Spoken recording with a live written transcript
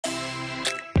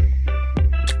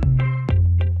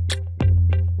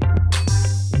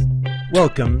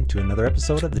Welcome to another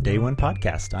episode of the Day One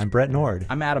Podcast. I'm Brett Nord.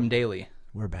 I'm Adam Daly.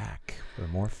 We're back for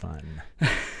more fun.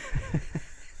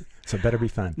 So it better be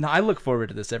fun. No, I look forward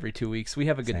to this every 2 weeks. We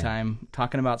have a good time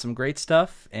talking about some great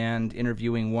stuff and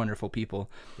interviewing wonderful people.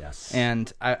 Yes.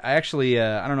 And I actually,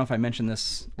 I don't know if I mentioned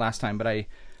this last time, but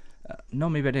no,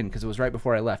 maybe I didn't because it was right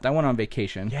before I left. I went on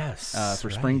vacation. Yes. For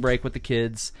spring break with the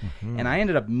kids, and I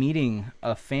ended up meeting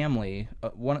a family.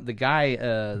 The guy,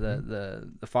 the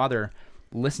father,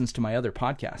 listens to my other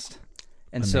podcast,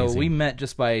 and Amazing. So we met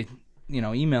just by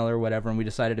email or whatever, and we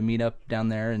decided to meet up down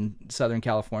there in Southern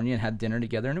California and had dinner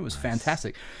together, and it was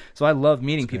fantastic. So I love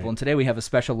meeting people, and today we have a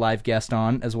special live guest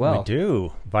on as well. We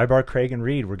do. Vybarr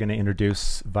Cregan-Reid. We're going to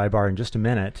introduce Vybarr in just a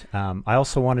minute. I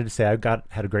also wanted to say I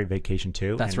had a great vacation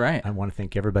too. That's right. I want to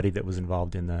thank everybody that was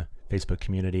involved in the Facebook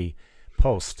community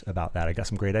post about that. I got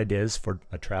some great ideas for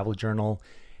a travel journal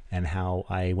and how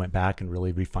I went back and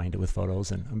really refined it with photos,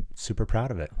 and I'm super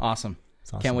proud of it. Awesome.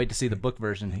 Awesome. Can't wait to see the book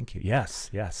version. Thank you. Yes,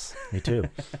 me too.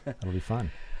 That'll be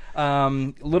fun. A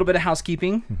little bit of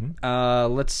housekeeping.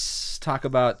 Let's talk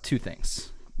about two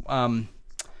things. The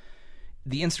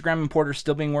Instagram importer is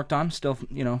still being worked on. Still,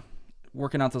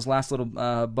 working out those last little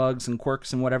bugs and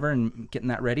quirks and whatever, and getting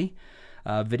that ready.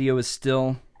 Video is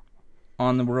still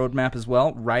on the roadmap as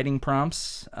well. Writing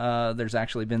prompts. There's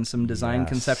actually been some design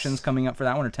conceptions coming up for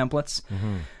that one, or templates.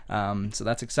 So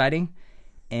that's exciting.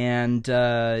 And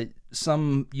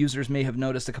some users may have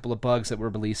noticed a couple of bugs that were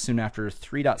released soon after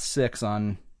 3.6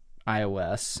 on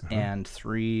iOS and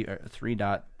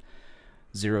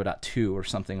 3.0.2 or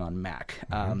something on Mac.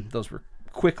 Those were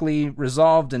quickly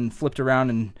resolved and flipped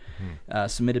around and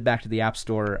submitted back to the App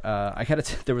Store.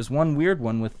 There was one weird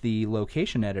one with the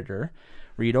location editor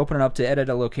where you'd open it up to edit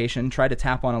a location, try to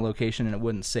tap on a location, and it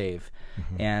wouldn't save.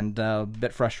 And a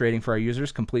bit frustrating for our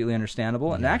users, completely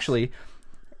understandable. And actually,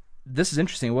 this is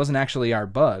interesting. It wasn't actually our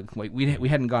bug. Like we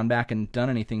hadn't gone back and done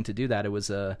anything to do that. It was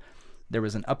there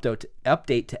was an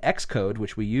update to Xcode,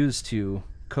 which we use to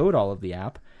code all of the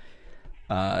app,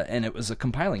 and it was a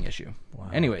compiling issue. Wow.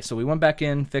 Anyway, so we went back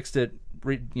in, fixed it,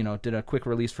 did a quick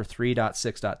release for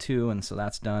 3.6.2, and so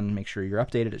that's done. Make sure you're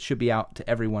updated. It should be out to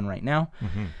everyone right now.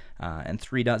 And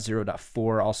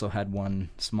 3.0.4 also had one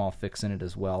small fix in it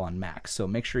as well on Mac. So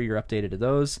make sure you're updated to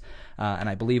those. And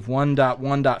I believe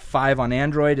 1.1.5 on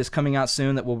Android is coming out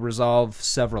soon that will resolve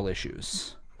several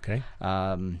issues. Okay.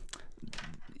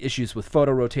 Issues with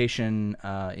photo rotation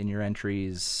in your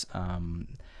entries,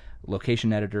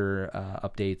 location editor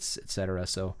updates, etc.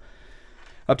 So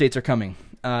updates are coming.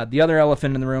 The other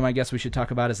elephant in the room I guess we should talk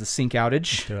about is the sync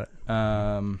outage. Let's do it.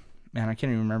 Man, I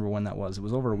can't even remember when that was. It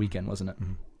was over a weekend, wasn't it?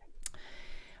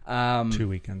 2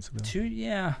 weekends ago.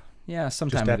 Yeah,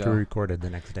 sometime just ago. after we recorded the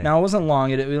next day. Now, it wasn't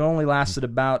long. It only lasted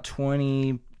about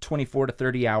 24 to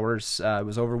 30 hours. It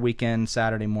was over weekend,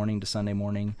 Saturday morning to Sunday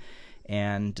morning.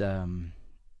 And,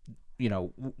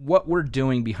 what we're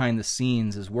doing behind the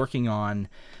scenes is working on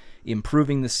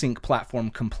improving the sync platform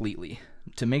completely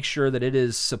to make sure that it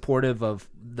is supportive of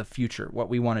the future, what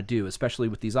we want to do, especially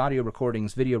with these audio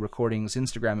recordings, video recordings,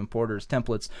 Instagram importers,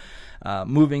 templates,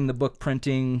 moving the book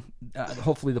printing.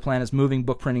 Hopefully the plan is moving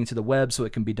book printing to the web so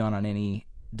it can be done on any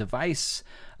device.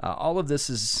 All of this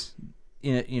is,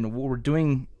 we're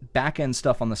doing back-end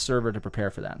stuff on the server to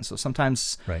prepare for that. And so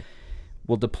sometimes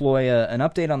we'll deploy an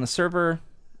update on the server,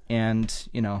 and,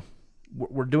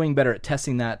 we're doing better at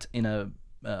testing that in a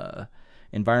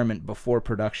environment before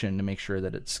production to make sure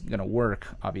that it's going to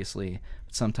work, obviously.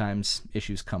 But sometimes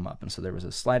issues come up, and so there was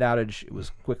a slight outage. It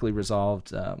was quickly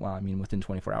resolved, within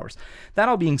 24 hours. That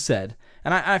all being said,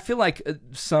 and I feel like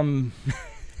some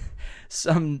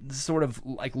sort of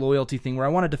like loyalty thing where I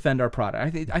want to defend our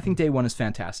product. I think Day One is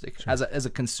fantastic. Sure. As a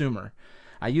consumer.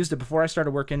 I used it before I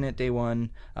started working at Day One,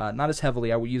 not as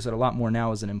heavily. I would use it a lot more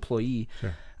now as an employee.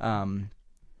 Sure.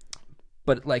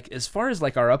 But as far as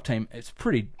our uptime, it's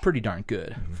pretty darn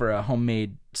good for a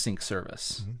homemade sync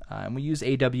service. And we use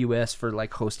AWS for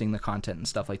hosting the content and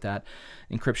stuff like that.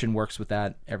 Encryption works with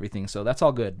that, everything. So that's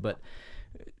all good. But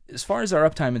as far as our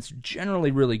uptime, it's generally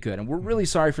really good. And we're really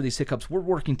sorry for these hiccups. We're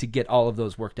working to get all of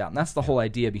those worked out. And that's the whole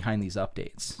idea behind these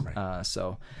updates. Right.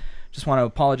 So just want to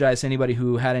apologize to anybody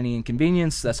who had any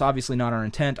inconvenience. That's obviously not our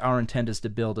intent. Our intent is to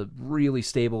build a really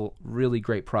stable, really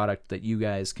great product that you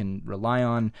guys can rely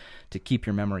on to keep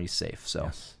your memories safe.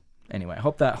 So anyway, I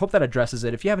hope that addresses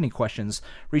it. If you have any questions,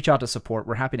 reach out to support.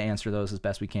 We're happy to answer those as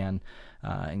best we can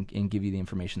and give you the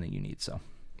information that you need. So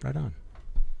right on.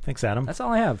 Thanks, Adam. That's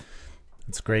all I have.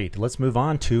 That's great. Let's move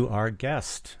on to our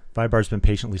guest. Vybarr's been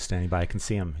patiently standing by. I can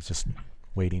see him. He's just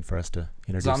waiting for us to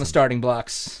introduce him. He's on the starting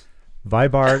blocks.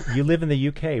 Vybarr, you live in the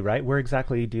UK, right? Where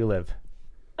exactly do you live?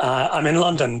 I'm in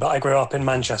London, but I grew up in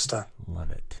Manchester.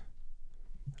 Love it.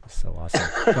 So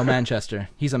awesome. Go Manchester.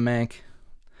 He's a Manc.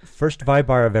 First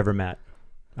Vybarr I've ever met.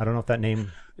 I don't know if that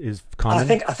name is common.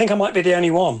 I think I might be the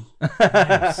only one.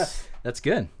 Nice. That's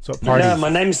good. So at parties. Yeah, my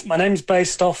name's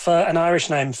based off an Irish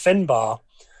name, Finbar.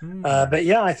 But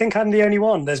yeah, I think I'm the only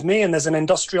one. There's me and there's an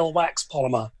industrial wax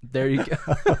polymer. There you go.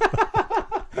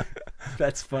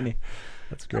 That's funny.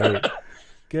 That's great.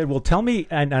 Good. Well, tell me,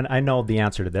 and I know the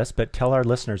answer to this, but tell our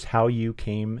listeners how you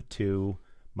came to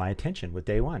my attention with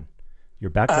Day One. Your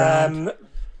background.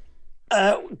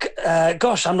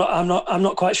 Gosh, I'm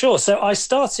not quite sure. So I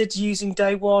started using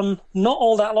Day One not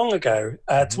all that long ago.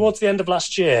 Towards the end of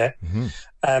last year,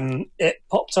 it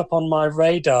popped up on my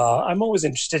radar. I'm always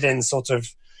interested in sort of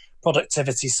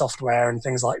productivity software and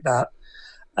things like that.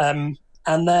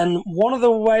 And then one of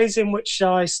the ways in which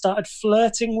I started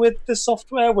flirting with the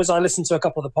software was I listened to a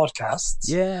couple of the podcasts.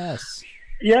 Yes.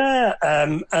 Yeah.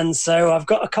 And so I've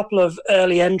got a couple of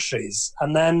early entries.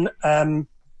 And then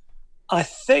I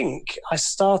think I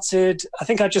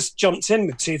just jumped in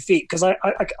with 2 feet because I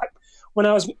when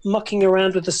I was mucking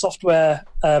around with the software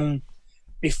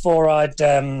before I'd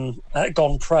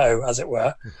gone pro, as it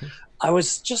were, I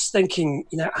was just thinking,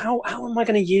 how am I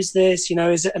going to use this?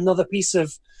 Is it another piece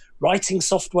of writing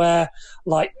software?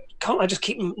 Like, can't I just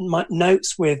keep my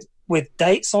notes with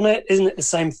dates on it? Isn't it the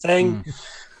same thing?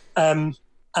 And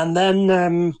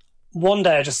then one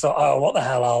day I just thought, oh, what the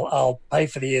hell? I'll pay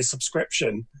for the year's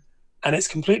subscription, and it's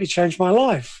completely changed my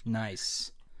life.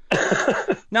 Nice.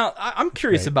 Now I'm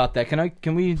curious about that.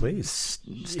 Can we please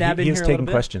stab in he here is a taking little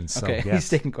bit? questions. So, Okay, yes. he's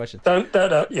taking questions. Don't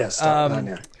yes.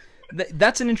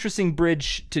 That's an interesting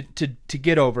bridge to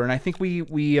get over, and I think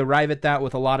we arrive at that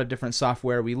with a lot of different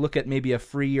software. We look at maybe a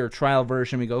free or trial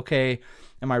version. We go, okay,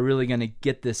 am I really going to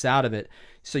get this out of it?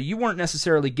 So you weren't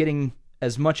necessarily getting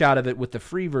as much out of it with the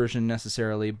free version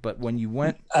necessarily, but when you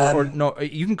went, or no,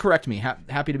 you can correct me.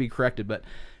 Happy to be corrected, but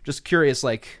just curious,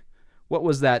 like, what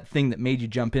was that thing that made you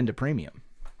jump into premium?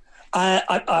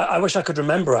 I wish I could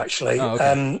remember actually. Oh,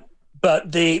 okay.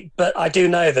 But I do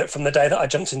know that from the day that I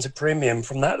jumped into premium,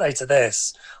 from that day to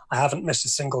this, I haven't missed a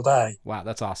single day. Wow,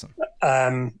 that's awesome.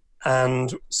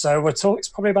 And so it's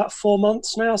probably about 4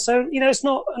 months now. So it's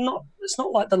not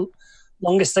like the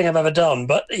longest thing I've ever done,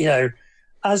 but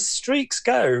as streaks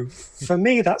go, for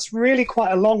me that's really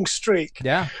quite a long streak.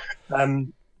 Yeah. I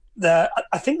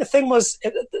think the thing was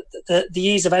the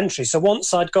ease of entry. So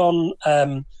once I'd gone,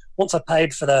 once I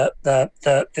paid for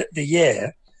the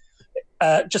year.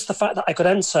 Just the fact that I could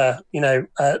enter,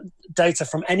 data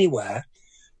from anywhere,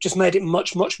 just made it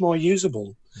much, much more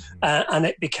usable. And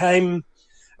it became,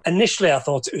 initially I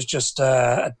thought it was just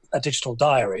a digital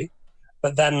diary,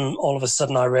 but then all of a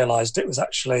sudden I realized it was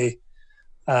actually,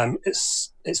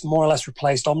 it's more or less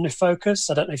replaced OmniFocus.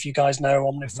 I don't know if you guys know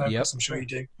OmniFocus. Yep. I'm sure you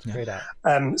do. Great app.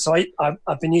 So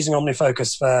I've been using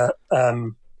OmniFocus for,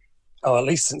 at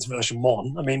least since version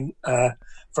 1. I mean,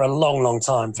 for a long, long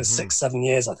time, for 6-7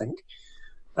 years, I think.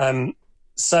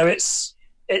 So it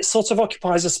sort of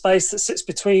occupies a space that sits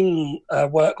between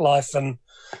work life and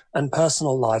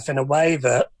personal life in a way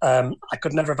that I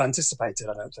could never have anticipated,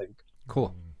 I don't think.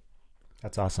 Cool.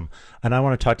 That's awesome. And I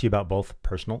want to talk to you about both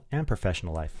personal and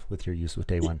professional life with your use with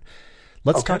Day One.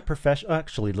 Let's talk professional.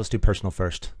 Actually, let's do personal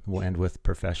first. We'll end with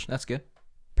professional. That's good.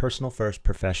 Personal first,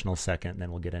 professional second, and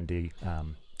then we'll get into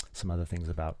some other things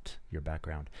about your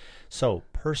background. So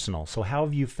personal. So how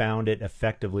have you found it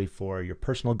effectively for your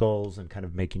personal goals and kind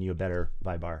of making you a better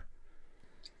Vybarr?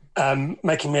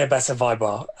 Making me a better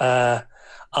Vybarr.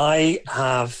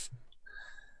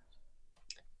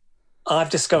 I've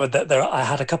discovered that I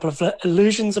had a couple of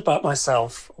illusions about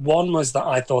myself. One was that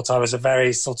I thought I was a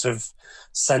very sort of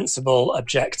sensible,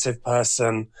 objective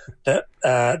person that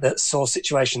saw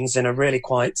situations in a really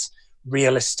quite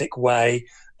realistic way,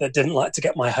 that didn't like to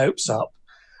get my hopes up.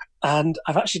 And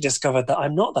I've actually discovered that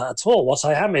I'm not that at all. What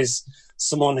I am is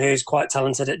someone who's quite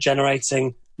talented at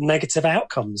generating negative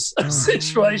outcomes of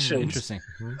situations. Interesting.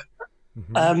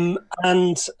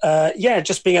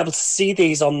 Just being able to see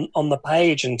these on the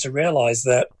page and to realize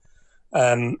that,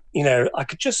 I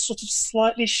could just sort of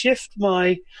slightly shift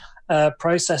my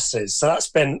processes. So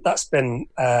that's one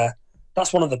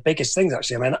of the biggest things,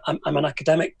 actually. I mean, I'm an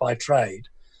academic by trade.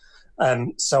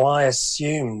 So I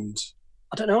assumed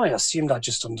I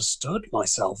just understood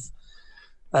myself.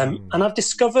 And I've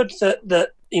discovered that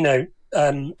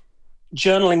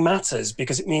journaling matters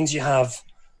because it means you have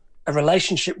a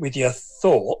relationship with your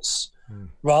thoughts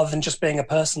rather than just being a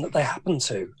person that they happen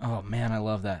to. Oh man, I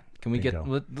love that. Can we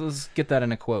let's get that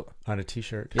in a quote on a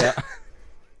t-shirt? Yeah.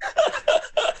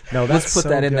 No, let's put so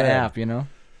that in good. the app,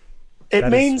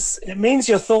 It means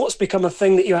your thoughts become a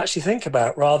thing that you actually think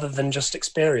about rather than just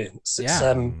experience.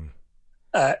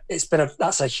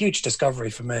 That's a huge discovery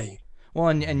for me. Well,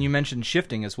 and you mentioned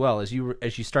shifting as well, as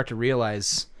you start to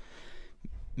realize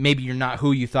maybe you're not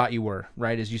who you thought you were,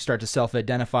 right? As you start to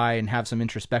self-identify and have some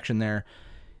introspection there,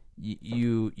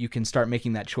 you can start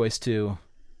making that choice to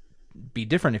be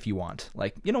different if you want.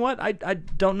 Like, you know what? I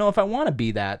don't know if I want to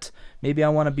be that. Maybe I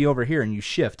want to be over here, and you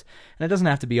shift. And it doesn't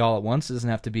have to be all at once. It doesn't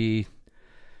have to be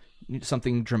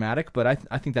something dramatic, but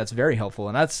I think that's very helpful.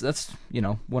 And that's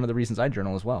one of the reasons I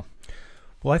journal as well.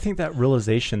 Well, I think that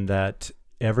realization that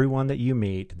everyone that you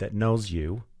meet that knows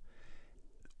you,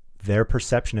 their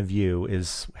perception of you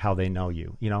is how they know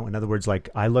you. In other words, like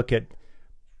I look at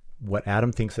what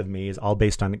Adam thinks of me is all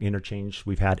based on interchange.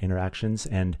 We've had interactions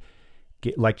and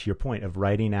like to your point of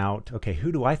writing out, okay,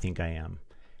 who do I think I am?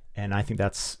 And I think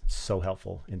that's so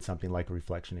helpful in something like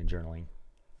reflection and journaling.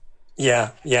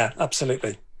 Yeah,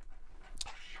 absolutely.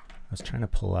 I was trying to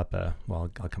pull up I'll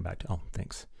come back to,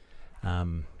 thanks.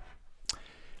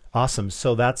 Awesome.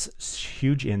 So that's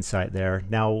huge insight there.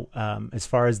 Now, as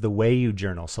far as the way you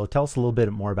journal, so tell us a little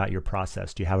bit more about your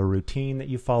process. Do you have a routine that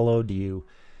you follow? Do you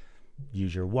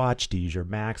use your watch? Do you use your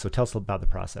Mac? So tell us about the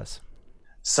process.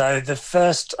 So the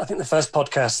first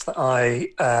podcast that I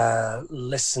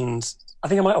listened, I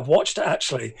think I might have watched it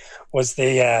actually, was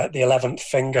the 11th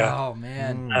Finger. Oh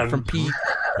man, from Pete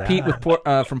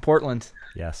from Portland.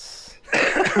 Yes.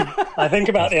 I think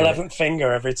about the 11th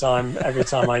finger every time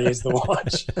I use the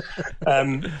watch.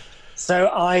 So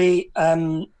I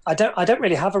don't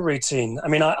really have a routine. I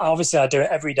mean, I do it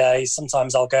every day.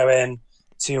 Sometimes I'll go in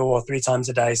 2 or 3 times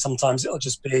a day. Sometimes it'll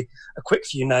just be a quick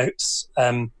few notes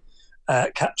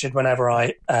captured whenever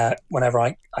I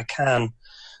can.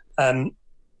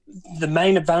 The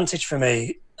main advantage for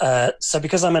me, so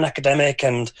because I'm an academic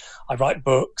and I write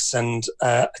books and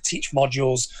I teach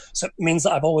modules, so it means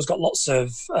that I've always got lots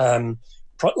of,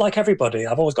 like everybody,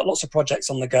 I've always got lots of projects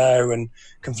on the go and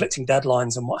conflicting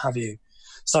deadlines and what have you.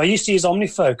 So I used to use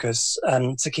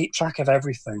OmniFocus to keep track of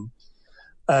everything.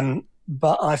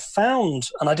 But I found,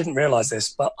 and I didn't realize this,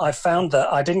 but I found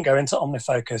that I didn't go into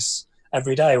OmniFocus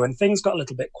every day. When things got a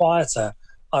little bit quieter,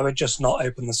 I would just not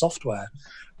open the software.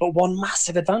 But one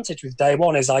massive advantage with Day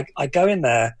One is I go in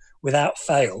there without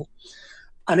fail.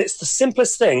 And it's the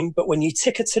simplest thing, but when you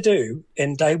tick a to-do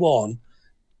in Day One,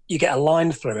 you get a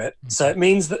line through it. So it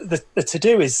means that the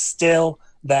to-do is still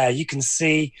there. You can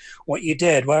see what you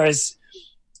did. Whereas,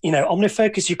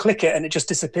 OmniFocus, you click it and it just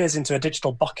disappears into a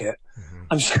digital bucket.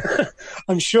 Mm-hmm.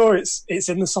 I'm sure it's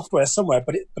in the software somewhere,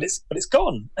 but it's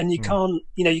gone. And you can't,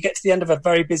 you get to the end of a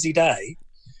very busy day,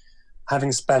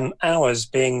 having spent hours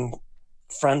being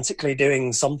frantically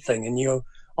doing something, and you're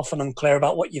often unclear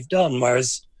about what you've done.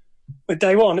 Whereas with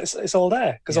Day One, it's all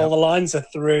there because all the lines are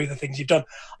through the things you've done,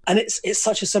 and it's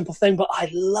such a simple thing. But I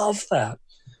love that,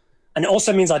 and it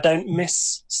also means I don't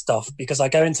miss stuff because I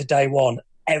go into Day One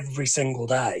every single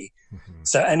day. Mm-hmm.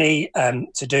 So any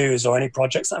to-dos or any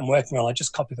projects that I'm working on, I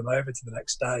just copy them over to the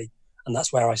next day, and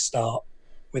that's where I start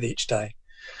with each day.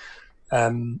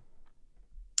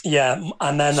 Yeah,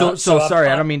 and then so sorry,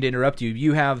 I don't mean to interrupt you.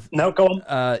 You have no, go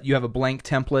on. You have a blank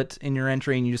template in your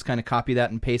entry, and you just kind of copy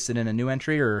that and paste it in a new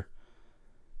entry, or?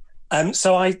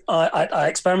 So I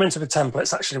experimented with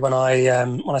templates actually when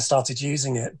I started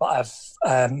using it, but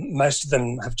most of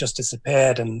them have just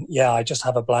disappeared, and I just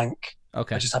have a blank.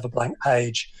 Okay. I just have a blank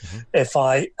page. Mm-hmm. If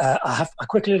I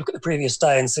quickly look at the previous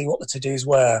day and see what the to-dos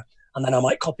were, and then I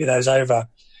might copy those over.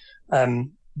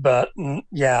 But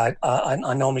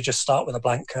I normally just start with a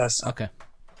blank cursor. Okay,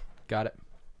 got it.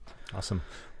 Awesome.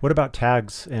 What about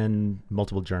tags and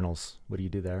multiple journals? What do you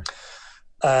do there?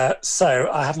 So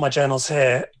I have my journals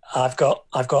here. I've got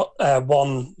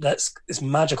one that's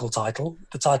magical title.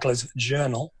 The title is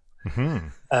Journal.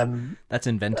 Mm-hmm. That's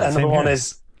inventive. Another one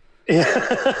is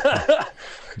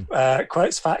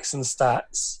quotes, facts, and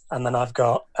stats. And then I've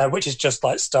got which is just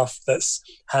like stuff that's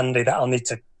handy that I'll need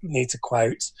to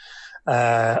quote.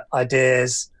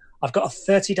 Ideas. I've got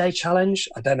a 30-day challenge.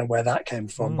 I don't know where that came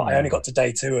from, but I only got to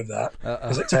day 2 of that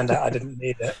because it turned out I didn't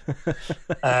need it.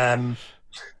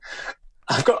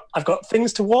 I've got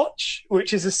things to watch,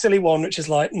 which is a silly one, which is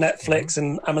like Netflix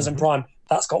and Amazon Prime.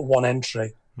 That's got 1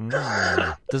 entry.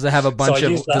 Does it have a bunch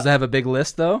of? Does it have a big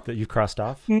list though that you crossed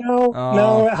off?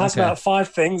 No, it has about 5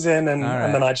 things in, and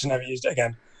then I just never used it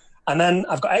again. And then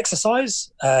I've got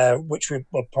exercise, which we're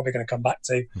probably going to come back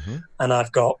to, and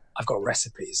I've got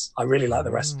recipes. I really like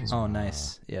the recipes. Oh,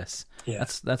 nice. Yes. Yeah.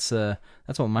 That's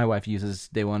what my wife uses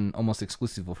Day One almost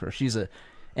exclusively for her. She's a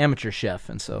amateur chef,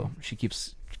 and so she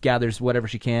gathers whatever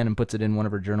she can and puts it in one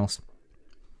of her journals.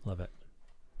 Love it.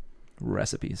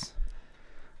 Recipes.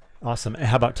 Awesome. And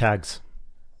how about tags?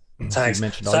 Tags. You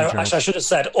mentioned all So your journals. actually, I should have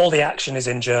said all the action is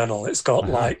in journal. It's got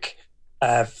like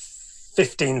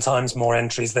 15 times more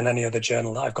entries than any other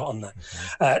journal that I've got on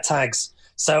there. Tags.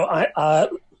 So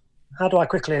how do I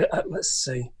quickly? Let's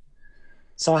see.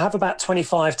 So I have about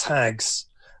 25 tags,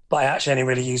 but I actually only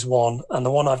really use one, and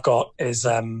the one I've got is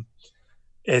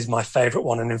my favourite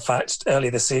one. And in fact,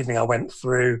 earlier this evening, I went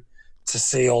through to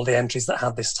see all the entries that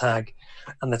had this tag,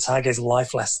 and the tag is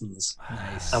life lessons.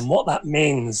 Nice. And what that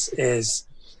means is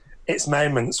it's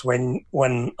moments when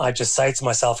I just say to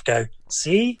myself, go,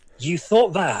 see, you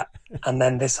thought that, and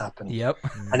then this happened. Yep.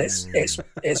 And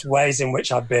it's ways in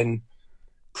which I've been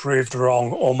proved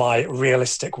wrong, or my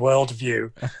realistic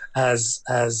worldview has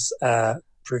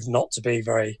proved not to be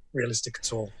very realistic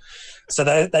at all. So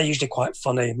they're usually quite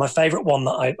funny. My favourite one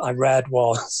that I read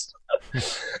was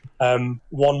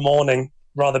one morning,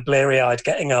 rather bleary-eyed,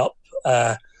 getting up,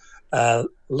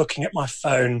 looking at my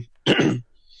phone,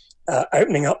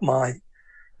 opening up my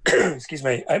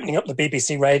opening up the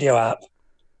BBC radio app,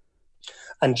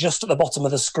 and just at the bottom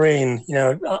of the screen,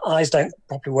 eyes don't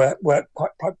properly work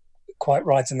quite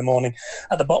right in the morning.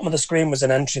 At the bottom of the screen was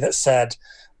an entry that said,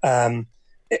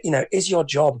 is your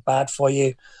job bad for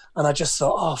you? And I just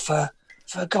thought, oh,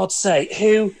 for God's sake,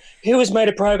 who has made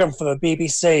a program for the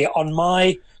BBC on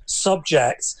my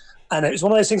subject? And it was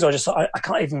one of those things where I just thought,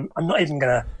 I'm not even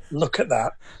going to look at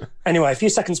that. Anyway, a few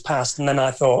seconds passed, and then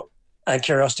I thought, and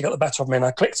curiosity got the better of me, and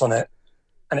I clicked on it,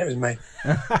 and it was me.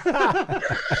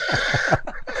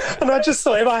 And I just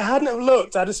thought, if I hadn't have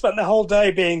looked, I'd have spent the whole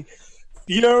day being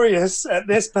furious at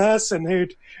this person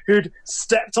who'd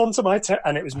stepped onto my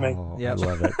and it was me. Oh, Yep. I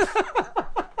love it.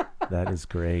 That is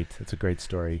great. It's a great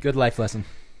story. Good life lesson.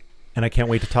 And I can't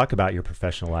wait to talk about your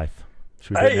professional life.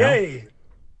 Should we do it now? Hey.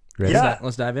 Ready? Yeah.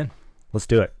 Let's dive in. Let's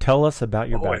do it. Tell us about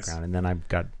your Always. background, and then I've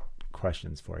got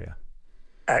questions for you.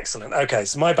 Excellent. Okay,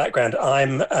 so my background,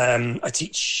 I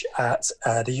teach at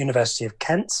the University of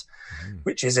Kent,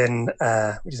 which is in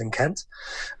Kent,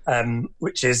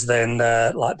 which is then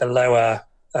like the lower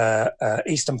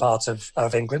eastern part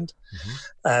of England.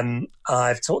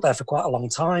 I've taught there for quite a long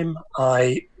time.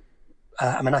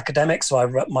 I'm an academic,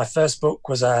 so my first book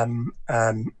was a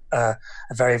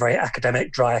very, very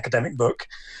academic, dry academic book.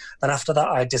 Then after that,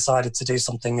 I decided to do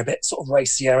something a bit sort of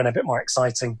racier and a bit more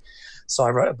exciting. So I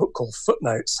wrote a book called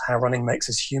Footnotes: How Running Makes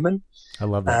Us Human. I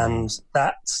love that. And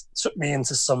that took me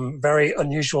into some very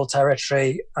unusual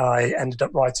territory. I ended up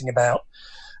writing about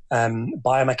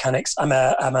biomechanics. I'm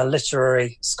a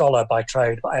literary scholar by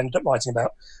trade, but I ended up writing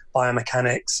about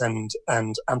biomechanics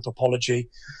and anthropology.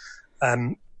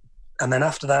 And then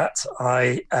after that,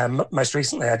 I most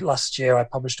recently, last year, I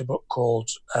published a book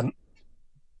called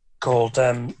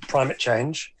Primate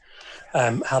Change: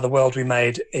 How the World We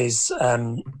Made is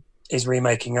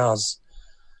remaking us.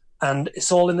 And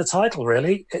it's all in the title,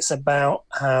 really. It's about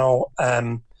how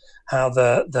the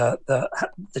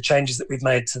changes that we've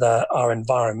made to our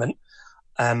environment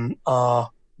are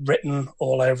written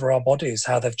all over our bodies,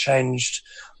 how they've changed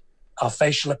our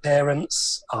facial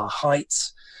appearance, our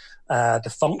height,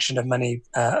 the function of many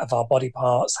of our body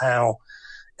parts, how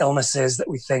illnesses that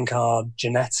we think are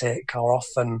genetic are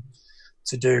often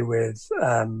to do with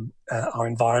our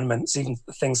environments, even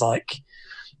things like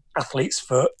athlete's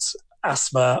foot,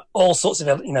 asthma, all sorts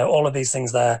of, all of these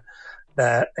things, they're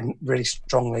really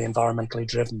strongly environmentally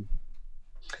driven.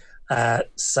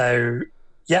 So,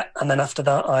 yeah, and then after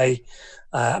that, I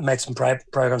made some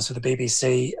programs for the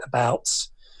BBC about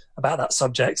that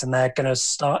subject, and they're going to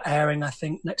start airing, I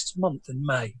think, next month in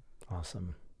May.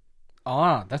 Awesome.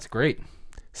 Ah, that's great.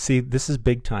 See, this is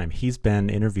big time. He's been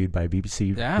interviewed by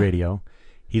BBC Yeah. Radio.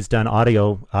 He's done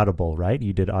Audible, right?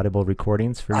 You did Audible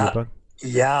recordings for your book?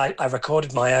 Yeah, I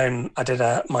recorded my own. I did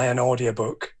my own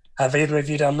audiobook. Have either of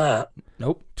you done that?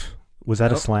 Nope. Was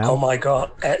that a Nope. slam? Oh my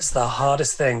God, it's the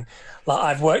hardest thing. Like,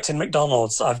 I've worked in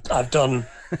McDonald's. I've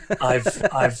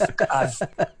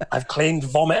cleaned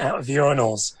vomit out of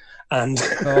urinals, and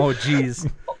Oh, geez.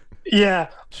 yeah,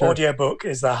 Sure. audiobook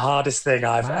is the hardest thing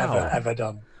I've Wow. ever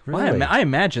done. Well, Really? I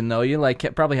imagine, though, you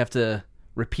probably have to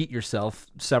repeat yourself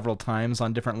several times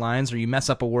on different lines, or you mess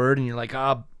up a word and you're like,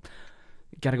 got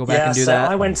to go back and do so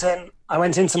that. I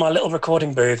went into my little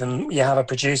recording booth, and you have a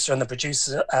producer, and the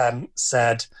producer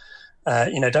said,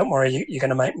 don't worry, you're going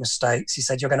to make mistakes. He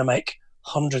said, you're going to make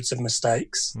hundreds of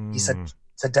mistakes. He said,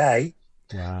 today,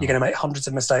 Wow. you're going to make hundreds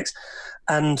of mistakes.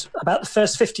 And about the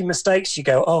first 50 mistakes, you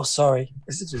go, oh, sorry.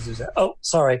 Oh,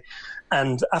 sorry.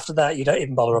 And after that, you don't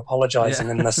even bother apologizing.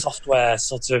 Yeah. And the software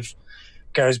sort of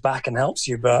goes back and helps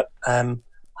you. But I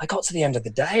got to the end of the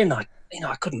day, and I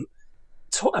couldn't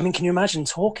talk. I mean, can you imagine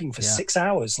talking for 6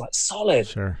 hours, like solid?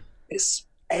 Sure. It's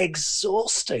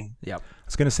exhausting. Yep. I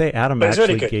was going to say, Adam But it's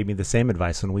really actually good. gave me the same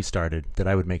advice when we started, that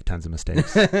I would make tons of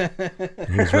mistakes. And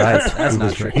he was right. That's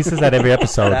not true. He says that every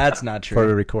episode. That's not Before we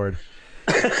true. record.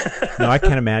 No, I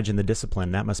can't imagine the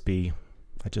discipline. That must be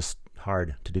just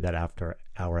hard to do that after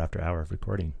hour of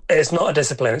recording. It's not a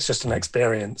discipline; it's just an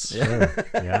experience. Sure.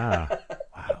 Yeah.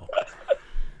 Wow.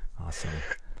 Awesome.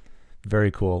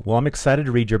 Very cool. Well, I'm excited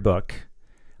to read your book.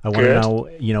 I want to Good.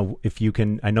 know, if you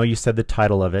can. I know you said the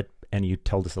title of it, and you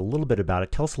told us a little bit about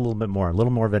it. Tell us a little bit more, a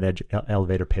little more of an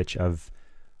elevator pitch of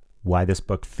why this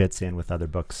book fits in with other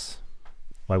books.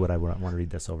 Why would I want to read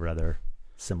this over other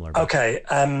similar books? Okay,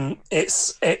 why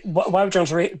would you want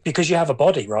to read? Because you have a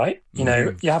body, right? You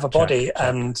know, you have a body, Check.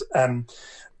 and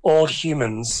all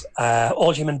human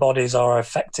bodies are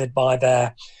affected by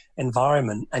their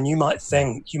environment. And you might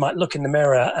look in the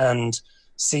mirror and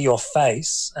see your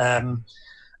face,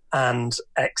 and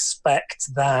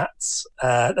expect that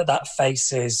that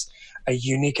face is a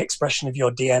unique expression of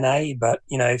your DNA. But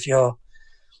you know, if you're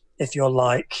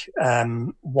like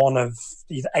one of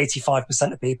either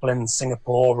 85% of people in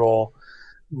Singapore or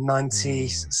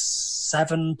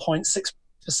 97.6%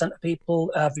 of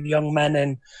people, young men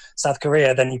in South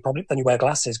Korea, then you wear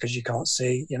glasses because you can't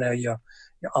see. You know, your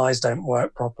eyes don't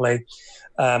work properly.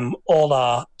 The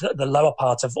lower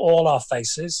part of all our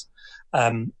faces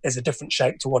is a different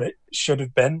shape to what it should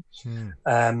have been.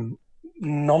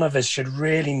 None of us should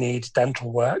really need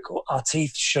dental work. Our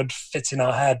teeth should fit in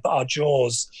our head, but our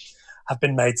jaws have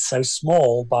been made so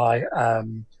small by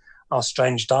our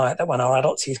strange diet that when our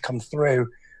adult teeth come through,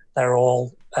 they're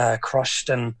all crushed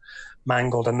and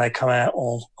mangled, and they come out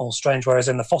all strange. Whereas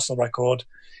in the fossil record,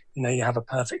 you know, you have a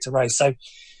perfect array. So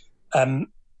our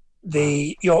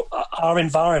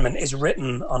environment is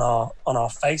written on our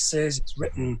faces. It's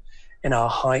written in our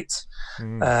height.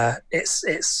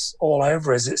 It's all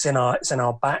over us. It's in our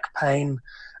back pain.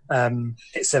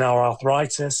 It's in our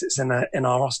arthritis. It's in our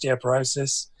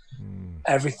osteoporosis.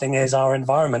 Everything is our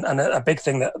environment. And a big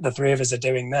thing that the three of us are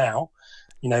doing now,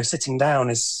 you know, sitting down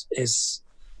has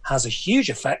a huge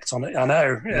effect on it. I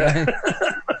know. Yeah.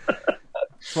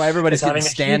 That's why everybody's It's having getting a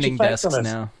huge standing effect on desks us.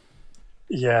 now.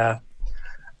 Yeah.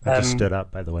 I just stood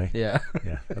up, by the way. Yeah.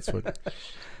 Yeah, that's what.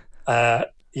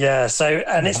 Yeah. So,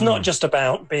 and it's not just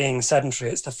about being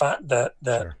sedentary. It's the fact that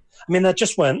Sure. I mean, there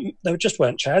just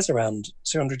weren't chairs around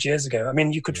 200 years ago. I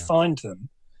mean, you could find them,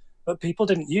 but people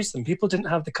didn't use them. People didn't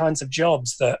have the kinds of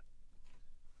jobs that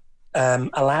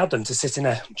allowed them to sit in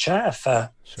a chair for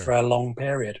a long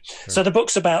period. Sure. So the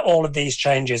book's about all of these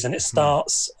changes, and it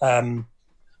starts a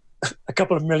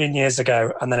couple of million years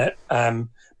ago, and then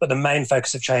but the main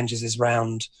focus of changes is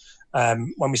around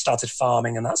when we started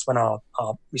farming, and that's when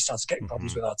we started getting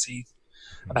problems with our teeth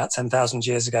about 10,000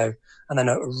 years ago. And then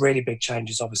a really big change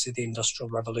is obviously the Industrial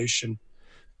Revolution.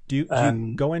 Do you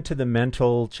go into the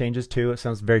mental changes too? It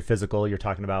sounds very physical. You're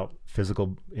talking about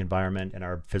physical environment and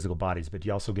our physical bodies, but do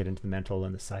you also get into the mental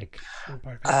and the psych?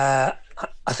 I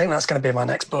think that's going to be my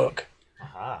next book.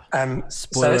 Spoiler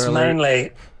So it's alert.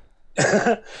 mainly,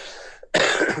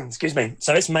 excuse me.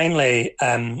 So it's mainly,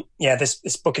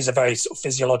 this book is a very sort of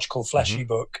physiological, fleshy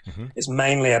book. It's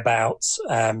mainly about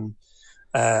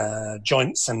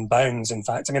joints and bones. In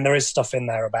fact, I mean, there is stuff in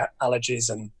there about allergies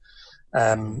and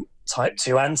type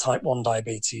 2 and type 1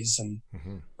 diabetes and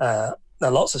there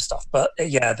are lots of stuff. But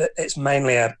it's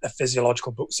mainly a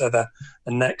physiological book. So the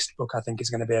next book I think is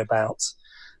going to be about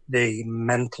the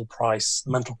mental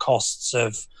costs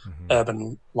of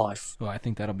urban life. Oh, I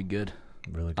think that'll be good.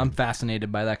 Really good. I'm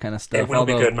fascinated by that kind of stuff. It will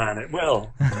be good, man. It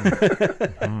will.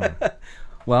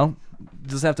 Well,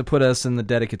 just have to put us in the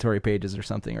dedicatory pages or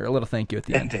something, or a little thank you at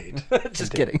the end. Indeed.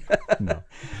 Just kidding. No.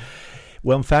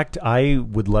 Well, in fact, I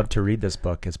would love to read this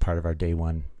book as part of our Day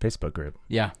One Facebook group.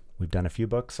 Yeah. We've done a few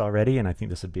books already, and I think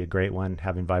this would be a great one,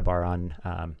 having Vybarr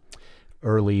on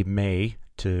early May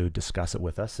to discuss it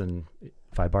with us. And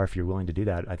Vybarr, if you're willing to do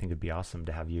that, I think it'd be awesome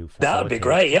to have you That would be facilitate.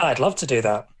 great. Yeah, I'd love to do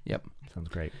that. Yep. Sounds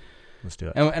great. Let's do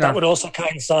it. And That would also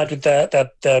coincide with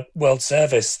the World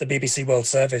Service, the BBC World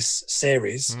Service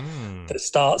series that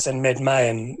starts in mid-May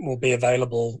and will be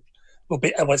available.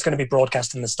 It's going to be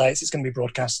broadcast in the States. It's going to be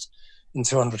broadcast in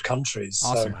 200 countries.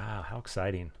 Awesome. So, Wow, how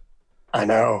exciting. I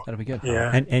know. that'll be good.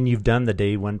 Yeah. And you've done the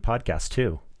Day One podcast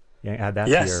too. Yeah, add that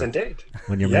Yes, to your, indeed.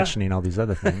 when you're Yeah. mentioning all these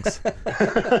other things.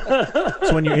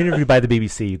 So when you're interviewed by the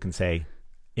BBC, you can say,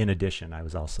 in addition, I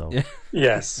was also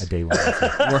Yes. a Day One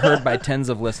listener. We're heard by tens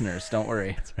of listeners. Don't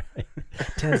worry.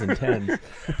 Tens and tens.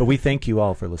 But we thank you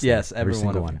all for listening. Yes, every one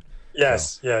single of you. one.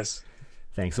 Yes. Yes.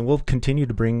 Thanks. And we'll continue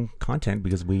to bring content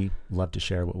because we love to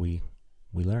share what we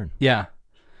learn. Yeah.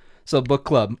 So book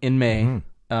club in May.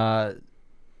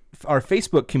 our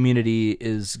Facebook community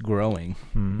is growing.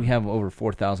 We have over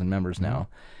 4,000 members now.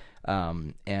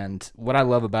 And what I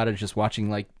love about it is just watching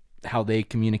like how they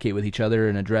communicate with each other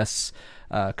and address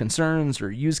concerns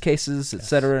or use cases,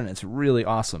 etc. And it's really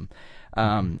awesome.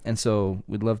 And so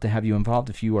we'd love to have you involved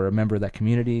if you are a member of that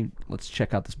community. Let's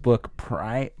check out this book.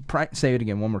 Say it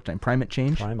again one more time. Primate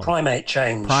Change? Primate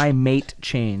Change. Primate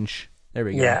Change. There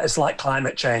we go. Yeah, it's like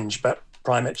climate change, but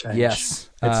primate change. Yes.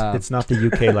 It's not the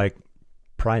UK like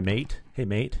primate. Hey,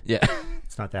 mate. Yeah.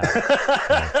 It's not that.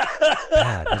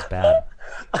 Bad. It's bad.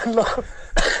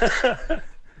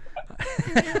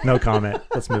 No comment.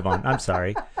 Let's move on. I'm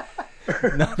sorry.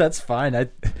 No, that's fine.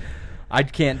 I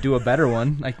can't do a better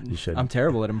one. You should. I'm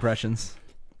terrible at impressions.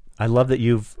 I love that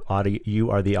you are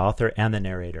the author and the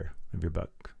narrator of your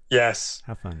book. Yes.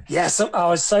 Have fun. Yes, I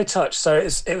was so touched. So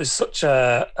it was such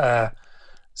a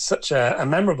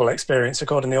memorable experience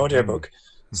recording the audiobook.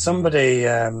 Somebody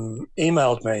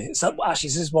emailed me. So actually,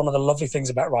 this is one of the lovely things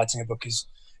about writing a book is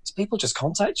people just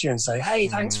contact you and say, "Hey,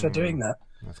 thanks for doing that."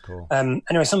 That's cool.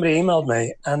 Anyway, somebody emailed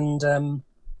me, and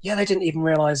they didn't even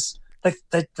realize they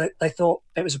thought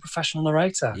it was a professional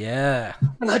narrator. Yeah.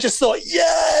 And I just thought,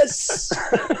 yes.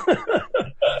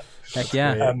 Heck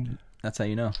yeah. That's how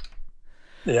you know.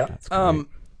 Yeah. That's great.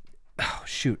 Oh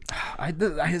shoot.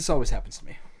 This always happens to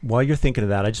me. While you're thinking of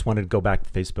that, I just wanted to go back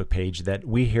to the Facebook page that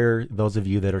we hear those of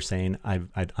you that are saying,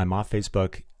 I'm off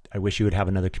Facebook. I wish you would have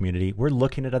another community. We're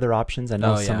looking at other options. I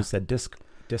know somebody said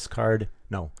discard.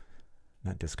 No,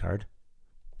 not discard.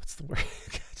 What's the word?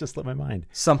 Just slipped my mind.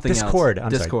 Something Discord. else.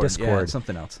 I'm sorry, Discord. Yeah,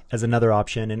 something else. As another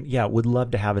option. And yeah, would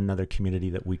love to have another community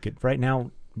that we could. Right now,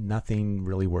 nothing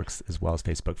really works as well as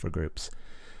Facebook for groups.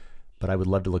 But I would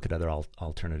love to look at other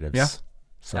alternatives. Yeah.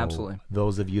 So absolutely.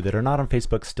 Those of you that are not on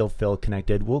Facebook still feel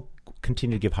connected. We'll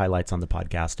continue to give highlights on the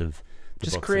podcast of the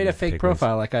just books create and a fake takeaways.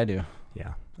 profile like I do.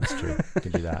 Yeah, that's true. You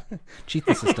can do that. Cheat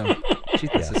the system.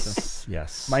 Cheat the system.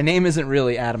 Yes. My name isn't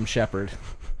really Adam Shepard.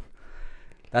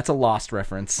 That's a Lost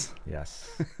reference. Yes.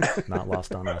 Not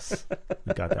lost on us.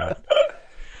 We got that.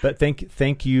 But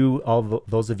thank you, all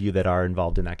those of you that are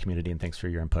involved in that community, and thanks for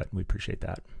your input. We appreciate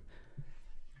that.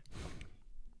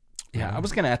 Yeah, I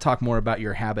was going to talk more about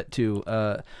your habit too.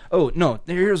 No,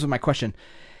 here's my question.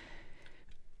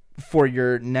 For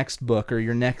your next book or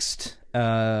your next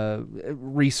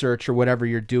research or whatever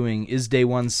you're doing, is day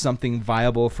one something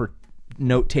viable for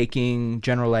note-taking,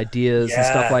 general ideas and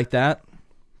stuff like that?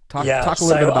 Talk a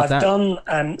little bit about that.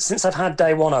 Done, since I've had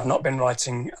day one, I've not been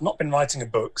writing a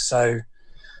book. So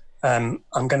I'm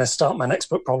going to start my next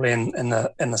book probably in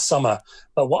the summer.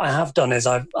 But what I have done is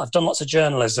I've done lots of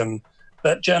journalism.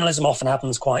 But journalism often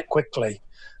happens quite quickly.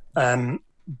 I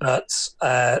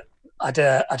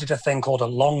did a thing called a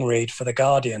long read for The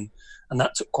Guardian, and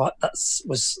that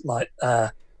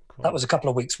was a couple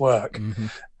of weeks' work. Mm-hmm.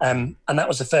 And that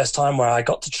was the first time where I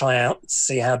got to try out,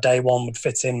 see how day one would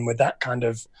fit in with that kind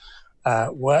of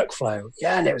workflow.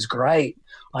 Yeah, and it was great.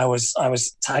 I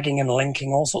was tagging and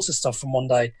linking all sorts of stuff from one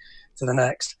day to the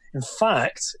next. In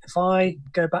fact, if I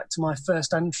go back to my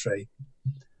first entry,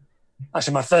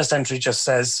 actually, my first entry just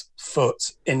says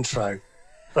foot intro,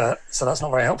 so that's not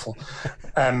very helpful.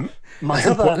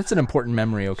 That's an important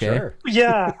memory, okay? Sure.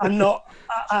 Yeah, I'm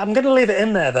going to leave it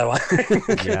in there, though.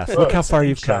 Yes. Look how far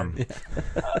you've come.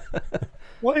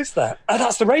 What is that? Oh,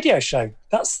 that's the radio show.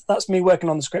 That's me working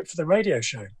on the script for the radio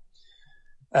show.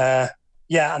 And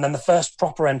then the first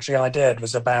proper entry I did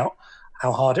was about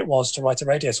how hard it was to write a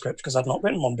radio script because I'd not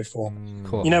written one before.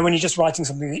 Cool. You know, when you're just writing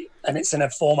something and it's in a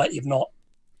format you've not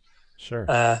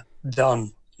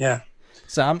done. Yeah.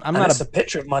 So I'm and not a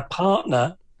picture of my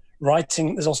partner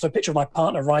writing. There's also a picture of my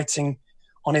partner writing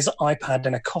on his iPad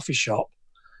in a coffee shop,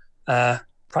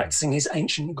 practicing his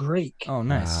ancient Greek. Oh,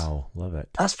 nice. Wow, love it.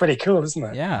 That's pretty cool, isn't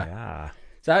it? Yeah.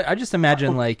 So I just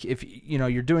imagine, like, if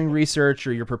you're doing research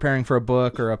or you're preparing for a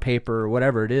book or a paper or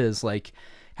whatever it is, like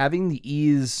having the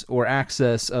ease or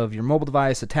access of your mobile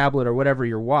device, a tablet, or whatever,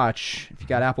 your watch, if you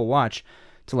got Apple Watch,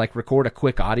 to like record a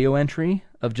quick audio entry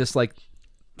of just like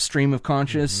stream of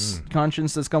conscience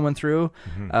that's coming through,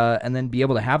 and then be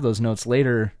able to have those notes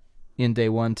later in day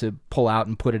one to pull out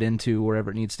and put it into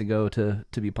wherever it needs to go to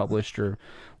be published or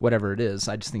whatever it is.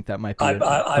 I just think that might be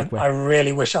I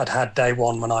really wish I'd had day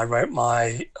one when I wrote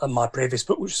my previous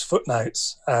book, which was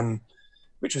Footnotes,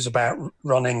 which was about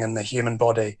running and the human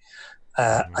body.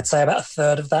 I'd say about a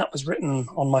third of that was written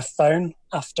on my phone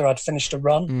after I'd finished a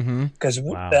run, because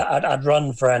I'd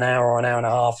run for an hour or an hour and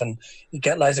a half, and you'd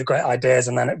get loads of great ideas,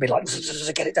 and then it'd be like,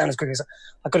 get it down as quickly as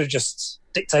I could have just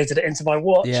dictated it into my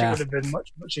watch. It would have been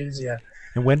much, much easier.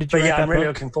 And when did you write that I'm really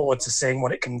book? looking forward to seeing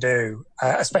what it can do,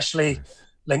 especially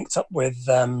linked up with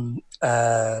Devon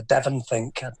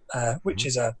Think, which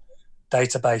is a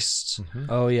database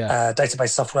Oh yeah.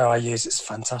 database software I use. It's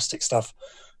fantastic stuff.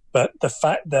 But the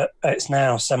fact that it's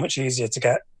now so much easier to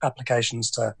get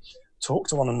applications to talk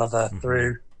to one another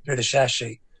through the share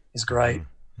sheet is great.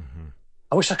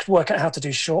 I wish I could work out how to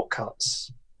do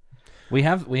shortcuts. We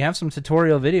have some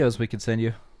tutorial videos we could send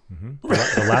you.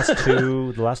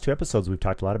 The last two episodes we've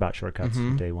talked a lot about shortcuts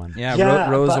from day one. Yeah,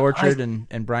 Rose Orchard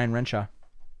and Brian Renshaw.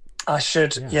 I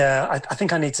should. I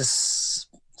think I need to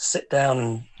sit down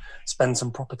and spend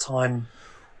some proper time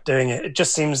doing it. It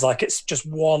just seems like it's just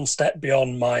one step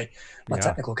beyond my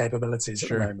technical capabilities at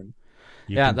the moment.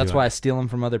 That's why I steal them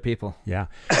from other people. Yeah.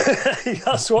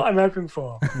 That's what I'm hoping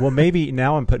for. Well, maybe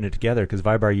now I'm putting it together because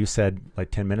Vybarr, you said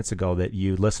like 10 minutes ago that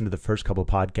you listened to the first couple of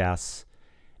podcasts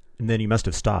and then you must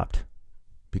have stopped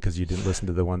because you didn't listen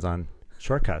to the ones on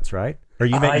shortcuts, right? Or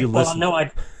you meant you listened? Well,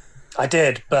 no, I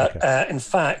did, but in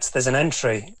fact, there's an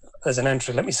entry.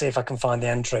 Let me see if I can find the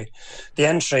entry. The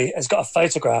entry has got a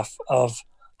photograph of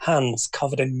hands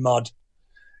covered in mud.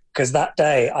 Because that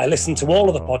day I listened to all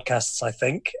of the podcasts, I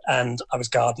think, and I was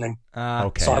gardening.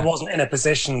 So I wasn't in a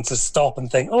position to stop and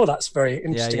think, oh, that's very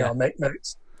interesting. I'll make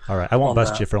notes. All right. I won't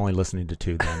bust you for only listening to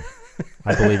 2 then.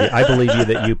 I believe you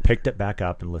that you picked it back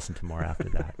up and listened to more after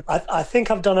that. I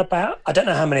think I've done about, I don't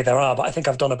know how many there are, but I think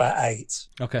I've done about 8.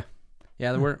 Okay.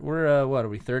 Yeah, we're what are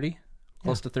we, 30?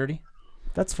 Close to 30?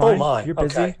 That's fine. Oh my. You're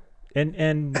busy. Okay.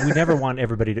 And we never want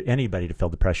anybody to feel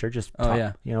the pressure. Just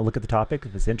look at the topic.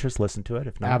 If it's interest, listen to it.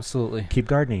 If not, absolutely keep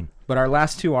gardening. But our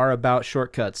last 2 are about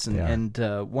shortcuts, and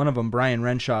one of them, Brian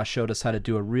Renshaw, showed us how to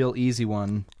do a real easy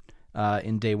one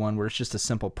in day 1, where it's just a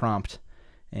simple prompt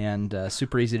and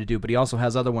super easy to do. But he also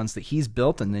has other ones that he's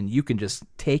built, and then you can just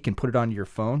take and put it onto your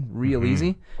phone, real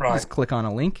easy. Right. Just click on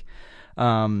a link.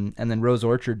 And then Rose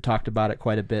Orchard talked about it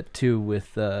quite a bit too,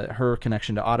 with her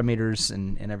connection to automators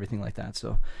and everything like that.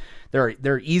 So there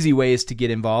are easy ways to get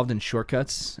involved in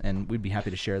shortcuts, and we'd be happy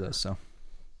to share those. So,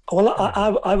 well,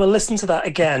 I will listen to that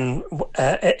again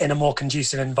in a more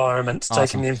conducive environment,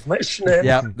 taking the information in.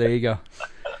 Yeah, there you go.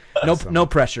 No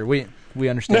pressure. We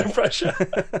understand. No pressure.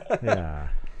 Yeah,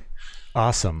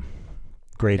 awesome.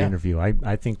 Great interview.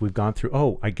 I think we've gone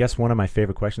through. I guess one of my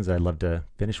favorite questions that I'd love to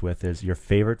finish with is your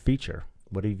favorite feature.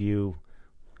 What do you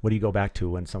go back to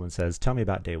when someone says, "Tell me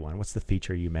about day 1"? What's the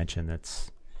feature you mentioned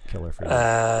that's killer for you?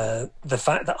 The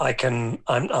fact that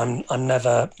I'm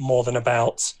never more than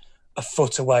about a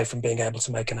foot away from being able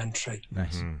to make an entry.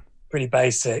 Nice. Pretty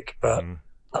basic, but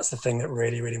that's the thing that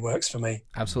really, really works for me.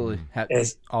 Absolutely.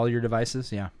 Is all your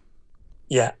devices? Yeah.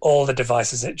 Yeah, all the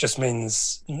devices. It just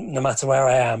means no matter where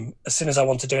I am, as soon as I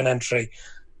want to do an entry,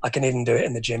 I can even do it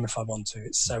in the gym if I want to.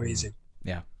 It's so easy.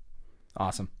 Yeah.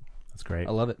 Awesome. That's great.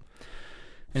 I love it.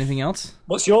 Anything else?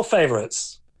 What's your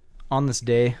favorites? On This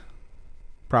Day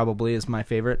probably is my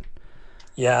favorite.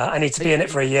 Yeah, I need to be in it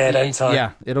for a year, don't I?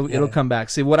 Yeah, it'll come back.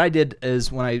 See, what I did is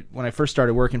when I first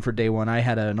started working for day 1, I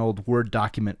had an old Word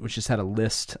document which just had a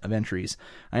list of entries.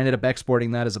 I ended up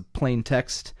exporting that as a plain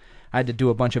text. I had to do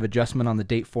a bunch of adjustment on the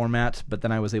date format, but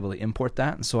then I was able to import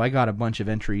that, and so I got a bunch of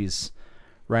entries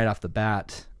right off the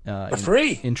bat for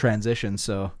free in transition.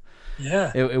 So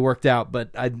yeah, it worked out. But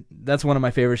that's one of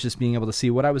my favorites, just being able to see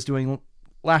what I was doing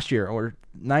last year or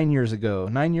 9 years ago.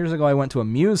 9 years ago, I went to a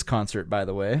Muse concert, by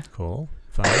the way. Cool.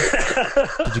 Fun.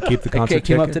 Did you keep the concert It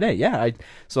came ticket? up today. Yeah.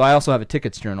 So I also have a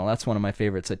tickets journal. That's one of my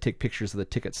favorites. I take pictures of the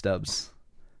ticket stubs.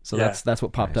 So that's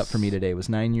what popped up for me today. It was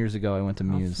 9 years ago I went to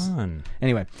Muse. Fun.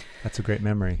 Anyway, that's a great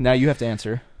memory. Now you have to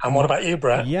answer. And what about you,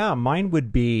 Brett? Yeah, mine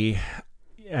would be,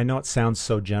 I know it sounds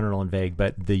so general and vague,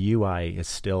 but the UI is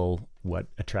still what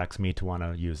attracts me to want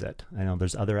to use it. I know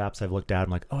there's other apps I've looked at. I'm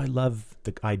like, I love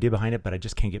the idea behind it, but I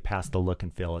just can't get past the look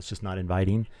and feel. It's just not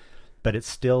inviting. But it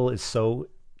still is so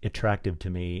attractive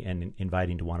to me and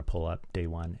inviting to want to pull up day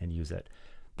 1 and use it.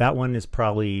 That one is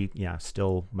probably,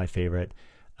 still my favorite.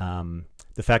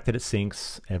 The fact that it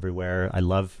syncs everywhere. I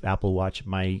love Apple Watch.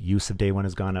 My use of day 1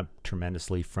 has gone up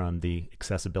tremendously from the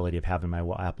accessibility of having my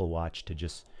Apple Watch to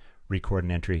just record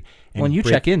an entry. And you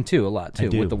check in too a lot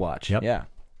too with the watch. Yep. Yeah.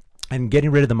 And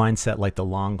getting rid of the mindset, like the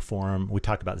long form, we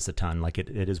talked about this a ton, like it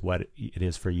is what it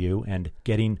is for you, and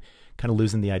kind of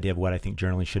losing the idea of what I think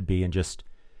journaling should be, and just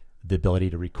the ability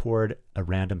to record a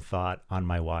random thought on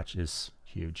my watch is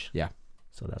huge. Yeah.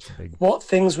 So that's a big... What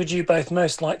things would you both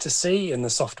most like to see in the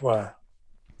software?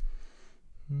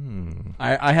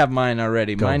 I have mine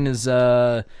already. Go. Mine is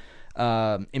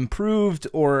improved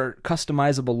or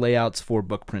customizable layouts for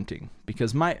book printing,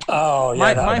 because my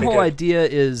whole idea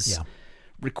is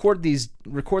record this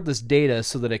data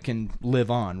so that it can live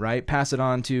on, right? Pass it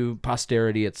on to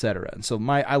posterity, etc. And so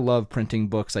I love printing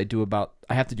books. I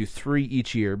have to do 3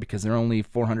 each year because they're only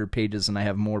 400 pages and I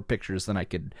have more pictures than I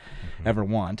could ever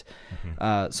want.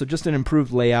 So just an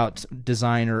improved layout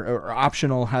design or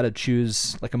optional how to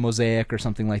choose like a mosaic or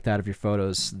something like that of your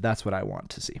photos. That's what I want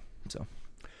to see. So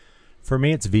for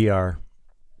me, it's VR.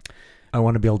 I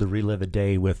want to be able to relive a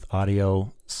day with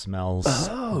audio, smells,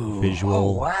 visual.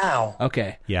 Oh, wow.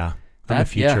 Okay. Yeah. I'm a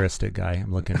futuristic guy.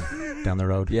 I'm looking down the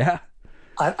road. Yeah.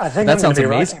 I think That I'm going sounds to be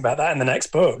amazing. writing about that in the next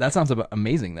book. That sounds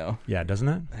amazing, though. Yeah, doesn't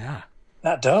it? Yeah.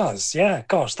 That does. Yeah.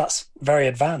 Gosh, that's very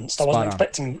advanced. I wasn't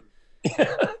expecting.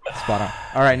 Spot on.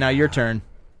 All right, now your turn,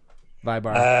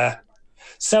 Vybarr.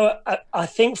 So I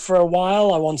think for a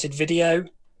while I wanted video,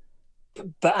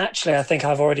 but actually I think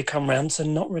I've already come around to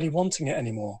not really wanting it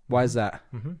anymore. Why is that?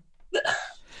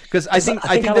 Because I think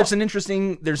there's an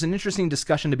interesting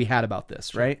discussion to be had about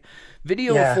this, right?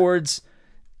 Video affords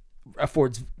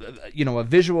a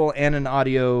visual and an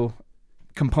audio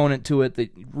component to it that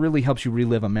really helps you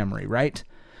relive a memory, right?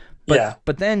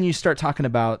 But then you start talking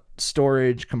about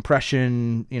storage,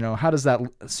 compression, how does that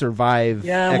survive?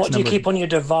 Yeah, and what do you keep on your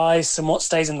device and what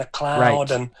stays in the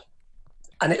cloud, right.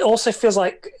 and it also feels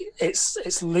like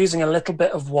it's losing a little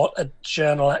bit of what a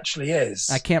journal actually is.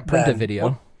 I can't print a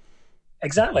video.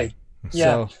 Exactly.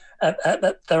 Yeah.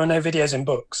 So, there are no videos in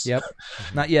books. Yep.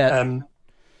 Not yet.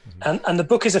 And the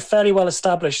book is a fairly well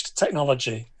established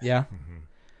technology. Yeah.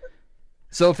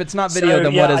 So if it's not video,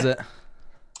 then what is it?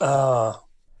 I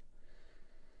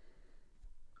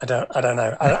don't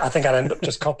know. I think I'd end up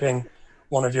just copying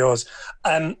one of yours.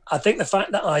 I think the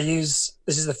fact that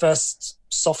this is the first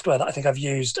software that I think I've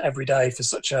used every day for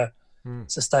such a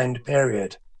sustained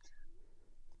period.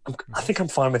 I think I'm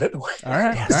fine with it. All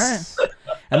right. Yes. All right.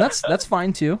 And that's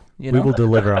fine too. We will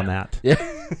deliver on that. Yeah.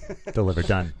 Deliver,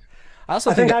 done. I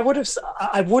think I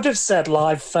would have said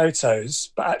live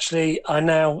photos, but actually I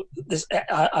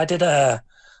did a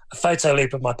photo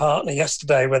loop of my partner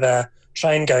yesterday with a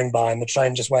train going by, and the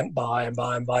train just went by and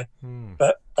by and by.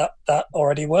 But that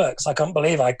already works. I can't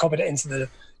believe I copied it into the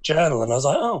journal, and I was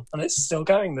like, oh, and it's still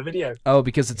going, the video. Oh,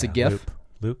 because it's a GIF?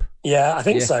 Loop. Yeah, I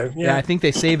think so. Yeah, I think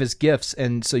they save as GIFs,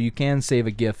 and so you can save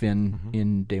a GIF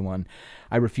in day one.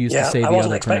 I refuse to say the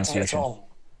other pronunciation. It all.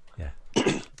 Yeah.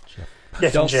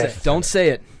 Don't say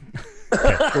it.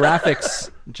 Graphics.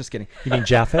 Just kidding. You mean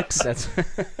Jaffix? That's.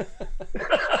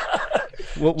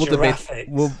 We'll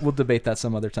debate that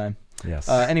some other time. Yes.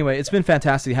 Anyway, it's been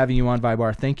fantastic having you on,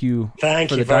 Vybarr. Thank you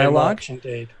for the dialogue. Very much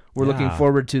indeed. We're looking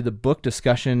forward to the book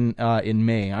discussion in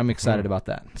May. I'm excited about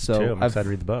that. So I'm excited to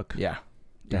read the book. Yeah.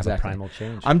 To have a primal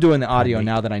change. I'm doing the audio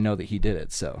now that I know that he did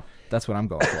it, so that's what I'm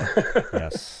going for.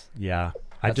 Yes. Yeah.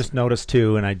 I just noticed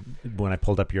too, and when I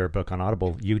pulled up your book on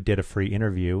Audible, you did a free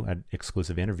interview, an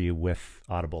exclusive interview with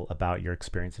Audible about your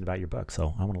experience and about your book.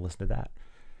 So I want to listen to that.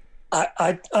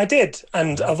 I did,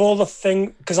 and of all the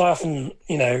things, because I often,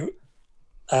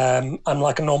 I'm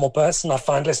like a normal person. I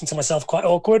find listening to myself quite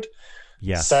awkward.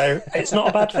 Yes. So it's not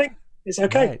a bad thing. It's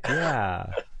okay. Right.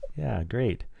 Yeah. Yeah.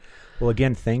 Great. Well,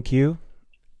 again, thank you.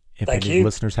 If Thank any you.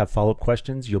 listeners have follow-up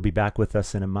questions, you'll be back with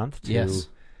us in a month to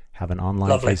have an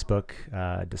online Facebook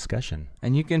discussion.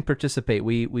 And you can participate.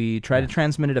 We try to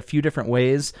transmit it a few different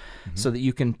ways so that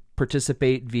you can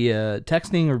participate via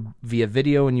texting or via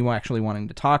video and you actually wanting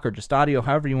to talk, or just audio,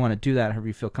 however you want to do that, however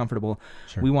you feel comfortable.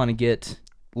 Sure. We want to get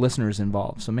listeners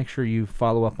involved. So make sure you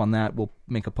follow up on that. We'll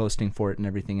make a posting for it and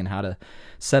everything, and how to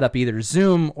set up either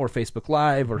Zoom or Facebook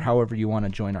Live or however you want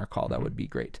to join our call. That would be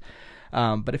great.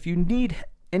 But if you need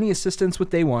any assistance with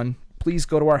Day One, please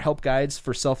go to our help guides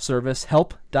for self-service,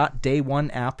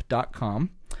 help.dayoneapp.com.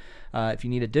 If you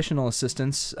need additional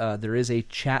assistance, there is a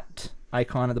chat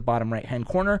icon at the bottom right-hand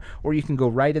corner, or you can go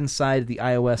right inside the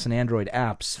iOS and Android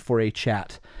apps for a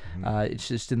chat. It's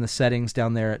just in the settings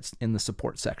down there. It's in the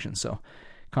support section. So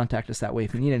contact us that way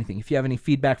if you need anything. If you have any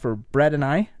feedback for Brett and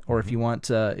I, or if you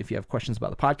want, if you have questions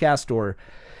about the podcast or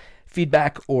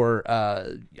feedback or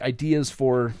ideas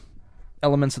for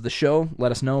elements of the show,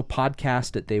 let us know.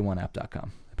 podcast@dayoneapp.com.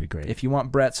 That'd be great. If you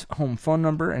want Brett's home phone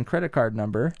number and credit card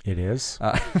number, it is.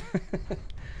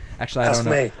 Actually, I don't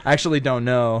know. I actually don't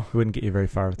know. We wouldn't get you very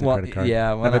far with the credit card.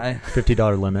 Yeah, when I have a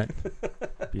 $50 limit.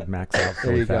 You'd max out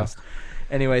really fast. Go.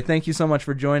 Anyway, thank you so much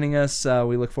for joining us.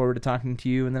 We look forward to talking to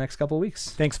you in the next couple of weeks.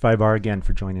 Thanks, Vybarr, again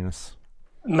for joining us.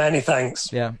 Many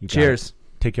thanks. Yeah. Cheers.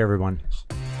 Take care, everyone.